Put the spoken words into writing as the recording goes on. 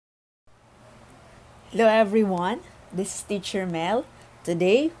Hello everyone, this is Teacher Mel.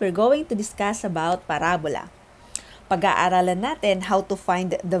 Today, we're going to discuss about parabola. Pag-aaralan natin how to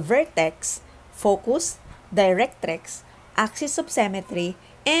find the vertex, focus, directrix, axis of symmetry,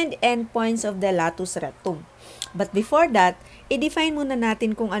 and endpoints of the Latus Rectum. But before that, i-define muna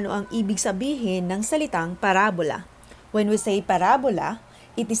natin kung ano ang ibig sabihin ng salitang parabola. When we say parabola,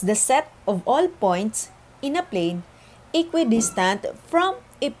 it is the set of all points in a plane equidistant from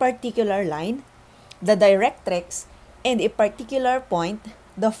a particular line, the directrix, and a particular point,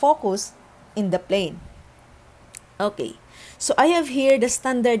 the focus, in the plane. Okay, so I have here the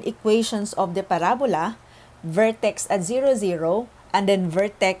standard equations of the parabola, vertex at 0, 0, and then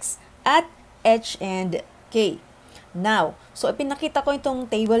vertex at h and k. Now, so ipinakita ko itong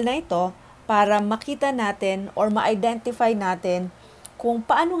table na ito para makita natin or ma-identify natin kung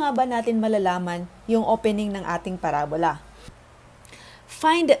paano nga ba natin malalaman yung opening ng ating parabola.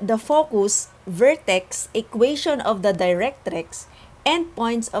 Find the focus, vertex, equation of the directrix,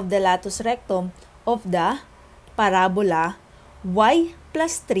 endpoints of the latus rectum of the parabola y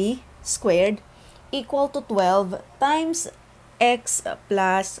plus 3 squared equal to 12 times x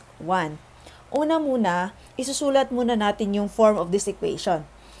plus 1. Una muna, isusulat muna natin yung form of this equation.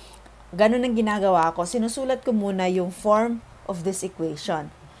 Ganun ang ginagawa ko. Sinusulat ko muna yung form of this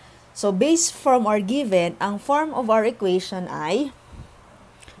equation. So, based from our given, ang form of our equation ay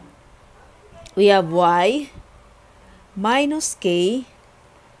we have y minus k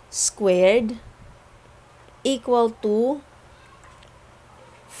squared equal to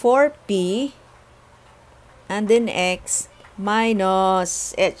 4p and then x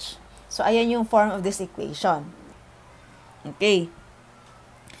minus h. So, ayan yung form of this equation. Okay.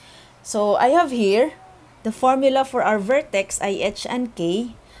 So, I have here the formula for our vertex ay h and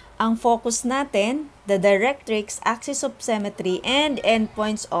k. Ang focus natin, the directrix, axis of symmetry, and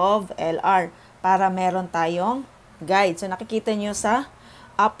endpoints of LR para meron tayong guide. So, nakikita nyo sa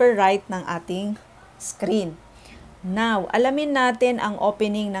upper right ng ating screen. Now, alamin natin ang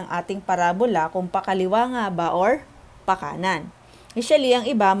opening ng ating parabola kung pakaliwa nga ba or pakanan. Usually, ang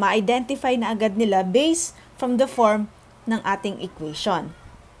iba, ma-identify na agad nila based from the form ng ating equation.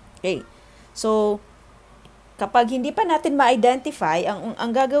 Okay. So, kapag hindi pa natin ma-identify,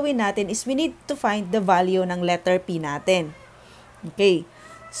 ang gagawin natin is we need to find the value ng letter P natin. Okay.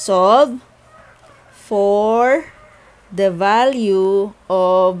 Solve for the value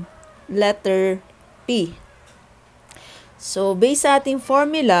of letter P. So, based sa ating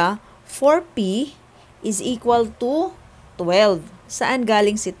formula, 4P is equal to 12. Saan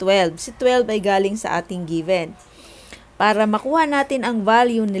galing si 12? Si 12 ay galing sa ating given. Para makuha natin ang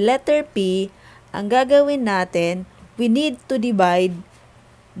value ni letter P, ang gagawin natin, we need to divide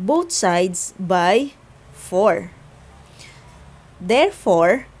both sides by 4.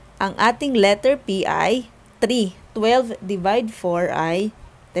 Therefore, ang ating letter P ay 3. 12 divide 4 ay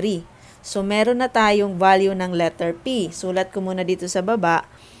 3. So, meron na tayong value ng letter P. Sulat ko muna dito sa baba.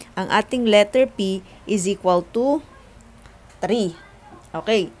 Ang ating letter P is equal to 3.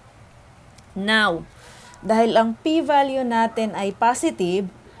 Okay. Now, dahil ang p-value natin ay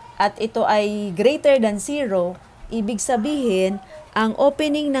positive at ito ay greater than 0, ibig sabihin, ang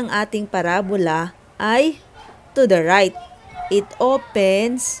opening ng ating parabola ay to the right. It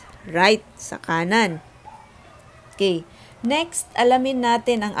opens right sa kanan. Okay. Next, alamin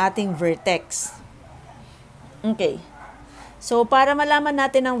natin ang ating vertex. Okay. So, para malaman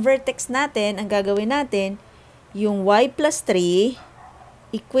natin ang vertex natin, ang gagawin natin, yung y plus 3,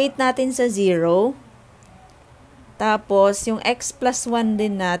 equate natin sa 0. Tapos, yung x plus 1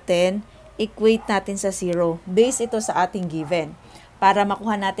 din natin, equate natin sa 0. Base ito sa ating given. Para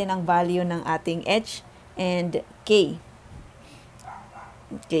makuha natin ang value ng ating h and k.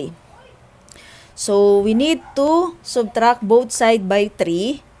 Okay. So, we need to subtract both sides by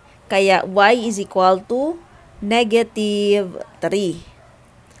 3. Kaya, y is equal to negative 3.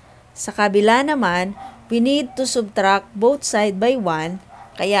 Sa kabila naman, we need to subtract both sides by 1.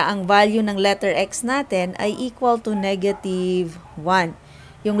 Kaya, ang value ng letter x natin ay equal to negative 1.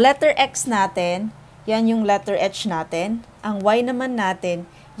 Yung letter x natin, yan yung letter h natin. Ang y naman natin,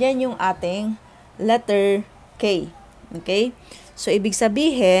 yan yung ating letter k. Okay? So, ibig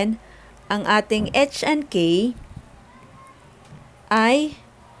sabihin, ang ating h and k ay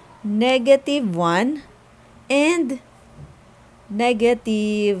negative 1 and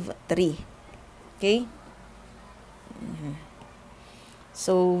negative 3. Okay?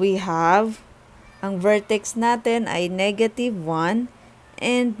 So, we have ang vertex natin ay negative 1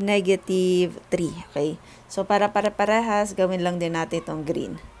 and negative 3. Okay? So, para parehas, gawin lang din natin itong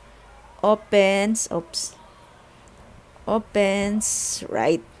green. Opens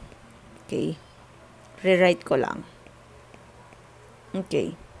right. Okay. Rewrite ko lang.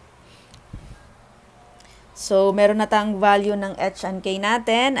 Okay. So, meron na tayong value ng h and k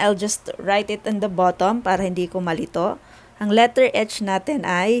natin. I'll just write it in the bottom para hindi ko malito. Ang letter h natin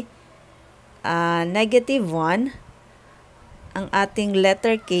ay -1. Ang ating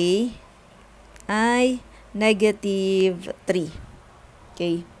letter k ay -3.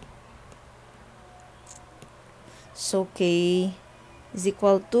 Okay. So, k is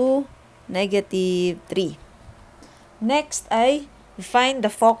equal to -3. Next ay we find the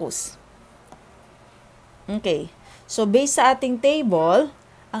focus. Okay. So, based sa ating table,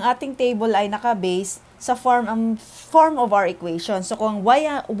 ang ating table ay naka-base sa form of our equation. So, kung y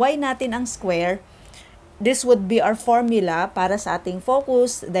natin ang square, this would be our formula para sa ating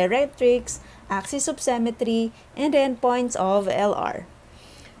focus, directrix, axis of symmetry, and endpoints of LR.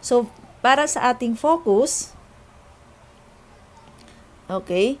 So, para sa ating focus,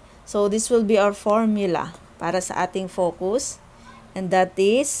 okay, so this will be our formula para sa ating focus, and that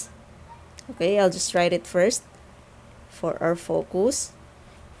is, okay, I'll just write it first. For our focus,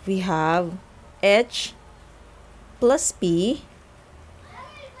 we have h plus p,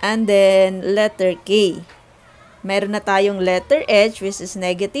 and then letter k. Meron na tayong letter h, which is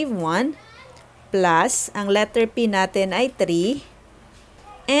 -1, plus, ang letter p natin ay 3,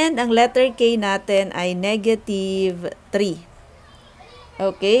 and ang letter k natin ay -3.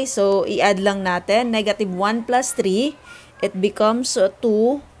 Okay, so i-add lang natin, -1 plus 3, it becomes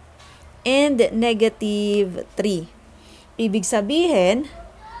 2, and -3. Ibig sabihin,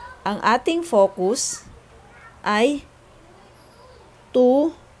 ang ating focus ay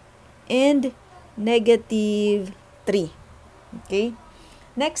 2 and -3. Okay?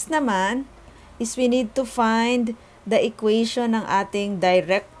 Next naman is we need to find the equation ng ating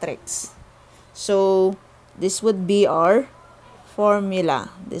directrix. So, this would be our formula,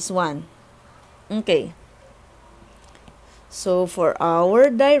 this one. Okay. So, for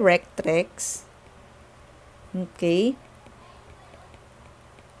our directrix, okay,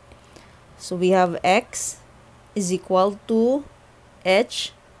 so we have x is equal to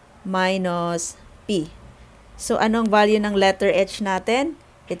h minus p. So, anong value ng letter h natin?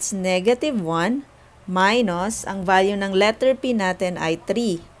 It's -1 minus, ang value ng letter p natin ay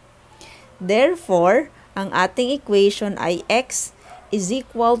 3. Therefore, ang ating equation ay x is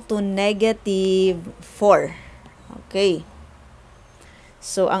equal to -4. Okay.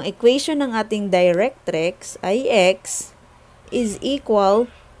 So, ang equation ng ating directrix ay x is equal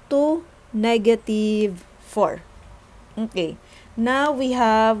to -4. Okay. Now, we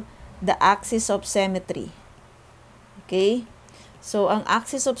have the axis of symmetry. Okay. So, ang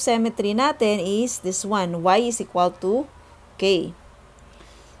axis of symmetry natin is this one. Y is equal to k.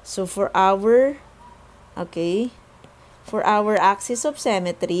 So, for our axis of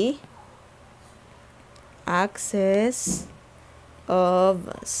symmetry,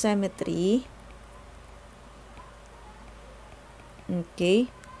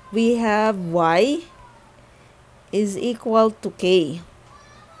 okay, we have y is equal to k.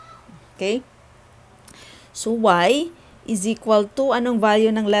 Okay? So, y is equal to, anong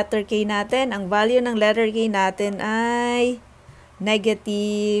value ng letter k natin? Ang value ng letter k natin ay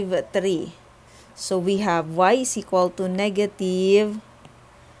 -3. So, we have y is equal to -3.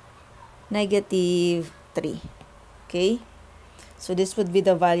 Okay? So, this would be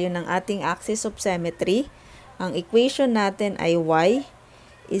the value ng ating axis of symmetry. Ang equation natin ay y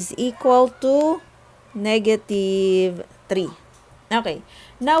is equal to -3. Okay.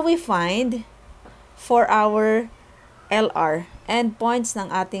 Now, we find for our LR, endpoints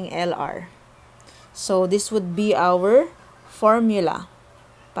ng ating LR. So, this would be our formula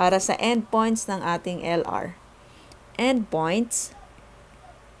para sa endpoints ng ating LR. Endpoints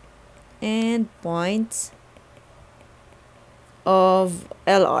of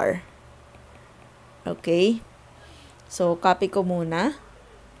LR. Okay? So, copy ko muna.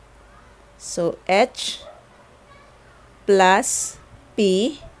 So, H plus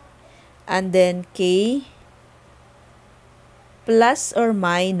P and then K plus or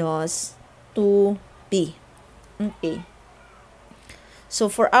minus 2P. Okay. So,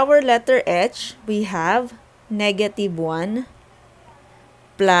 for our letter H, we have -1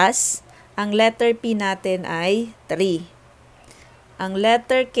 plus, ang letter P natin ay 3. Ang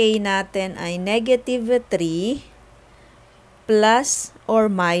letter K natin ay -3 plus or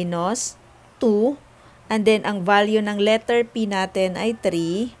minus 2. And then, ang value ng letter P natin ay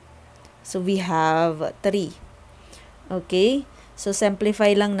 3. So, we have 3. Okay? So,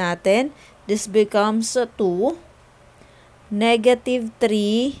 simplify lang natin. This becomes 2.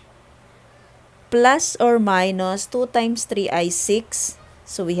 -3 plus or minus 2 times 3 ay 6.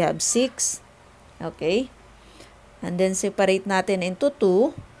 So, we have 6. Okay? And then separate natin into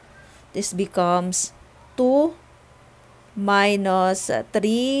 2. This becomes 2 minus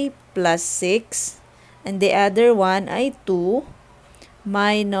 3 plus 6. And the other one ay 2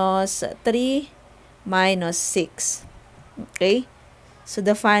 minus 3 minus 6. Okay? So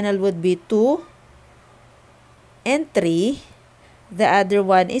the final would be 2 and 3. The other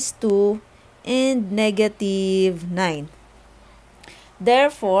one is 2 and negative 9.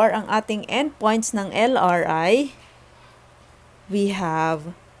 Therefore, ang ating endpoints ng LR ay we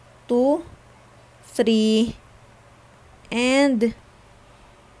have 2, 3, and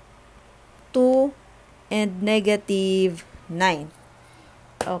 2 and negative 9.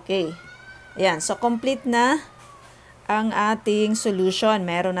 Okay. Ayan. So, complete na ang ating solution.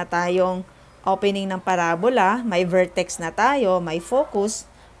 Meron na tayong opening ng parabola, may vertex na tayo, may focus,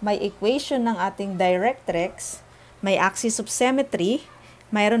 may equation ng ating directrix, may axis of symmetry,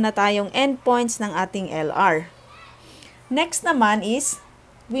 mayroon na tayong endpoints ng ating LR. Next naman is,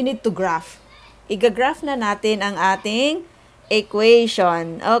 we need to graph. Iga-graph na natin ang ating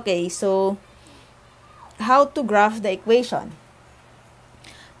equation. Okay, so, how to graph the equation?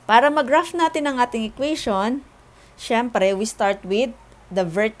 Para mag-graph natin ang ating equation, syempre, we start with the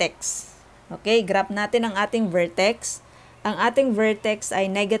vertex. Okay, graph natin ang ating vertex. Ang ating vertex ay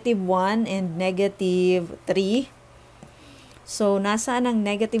negative 1 and negative 3. So, nasaan ang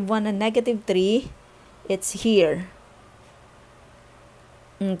negative 1 and negative 3? It's here.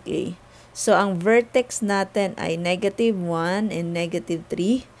 Okay. So, ang vertex natin ay negative 1 and negative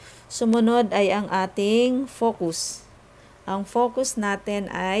 3. Sumunod ay ang ating focus. Ang focus natin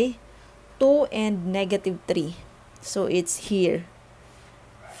ay 2 and negative 3. So, it's here.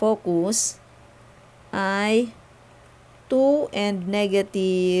 Focus ay 2 and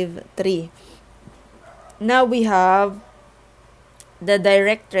negative 3. Now, we have the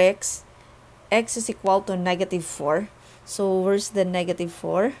directrix. X is equal to negative 4. So, where's the negative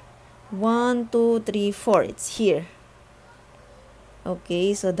 4? 1, 2, 3, 4. It's here.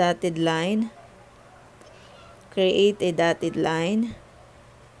 Okay, so dotted line. Create a dotted line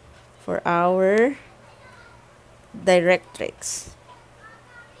for our directrix.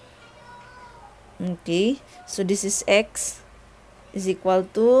 Okay, so this is x is equal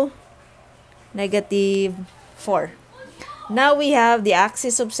to negative 4. Now we have the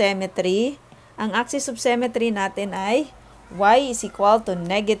axis of symmetry. Ang axis of symmetry natin ay y is equal to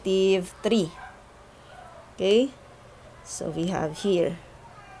negative 3. Okay, so we have here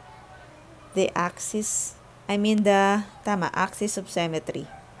the axis, axis of symmetry.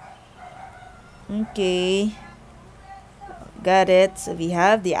 Okay, got it. So we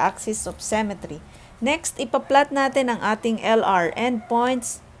have the axis of symmetry. Next, ipa-plot natin ang ating LR,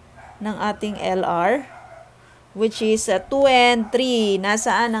 endpoints ng ating LR, which is 2 and 3.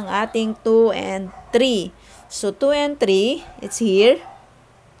 Nasaan ang ating 2 and 3? So, 2 and 3, it's here.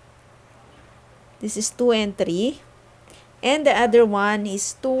 This is 2 and 3. And the other one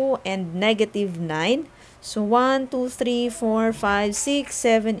is 2 and negative 9. So, 1, 2, 3, 4, 5, 6,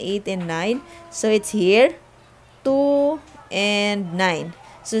 7, 8, and 9. So, it's here. 2 and 9.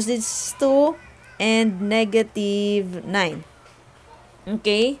 So, this is 2 and negative 9.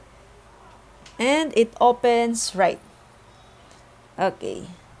 Okay? And it opens right. Okay.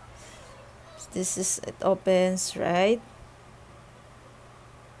 It opens right.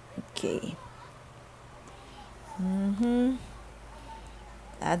 Okay.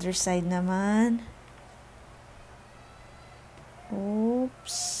 Other side naman.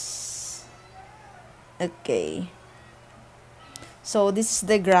 Oops. Okay. So, this is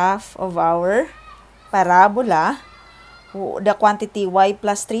the graph of our parabola. The quantity y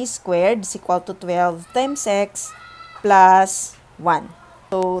plus 3 squared is equal to 12 times x plus 1.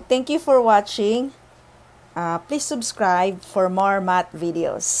 So, thank you for watching. Please subscribe for more math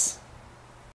videos.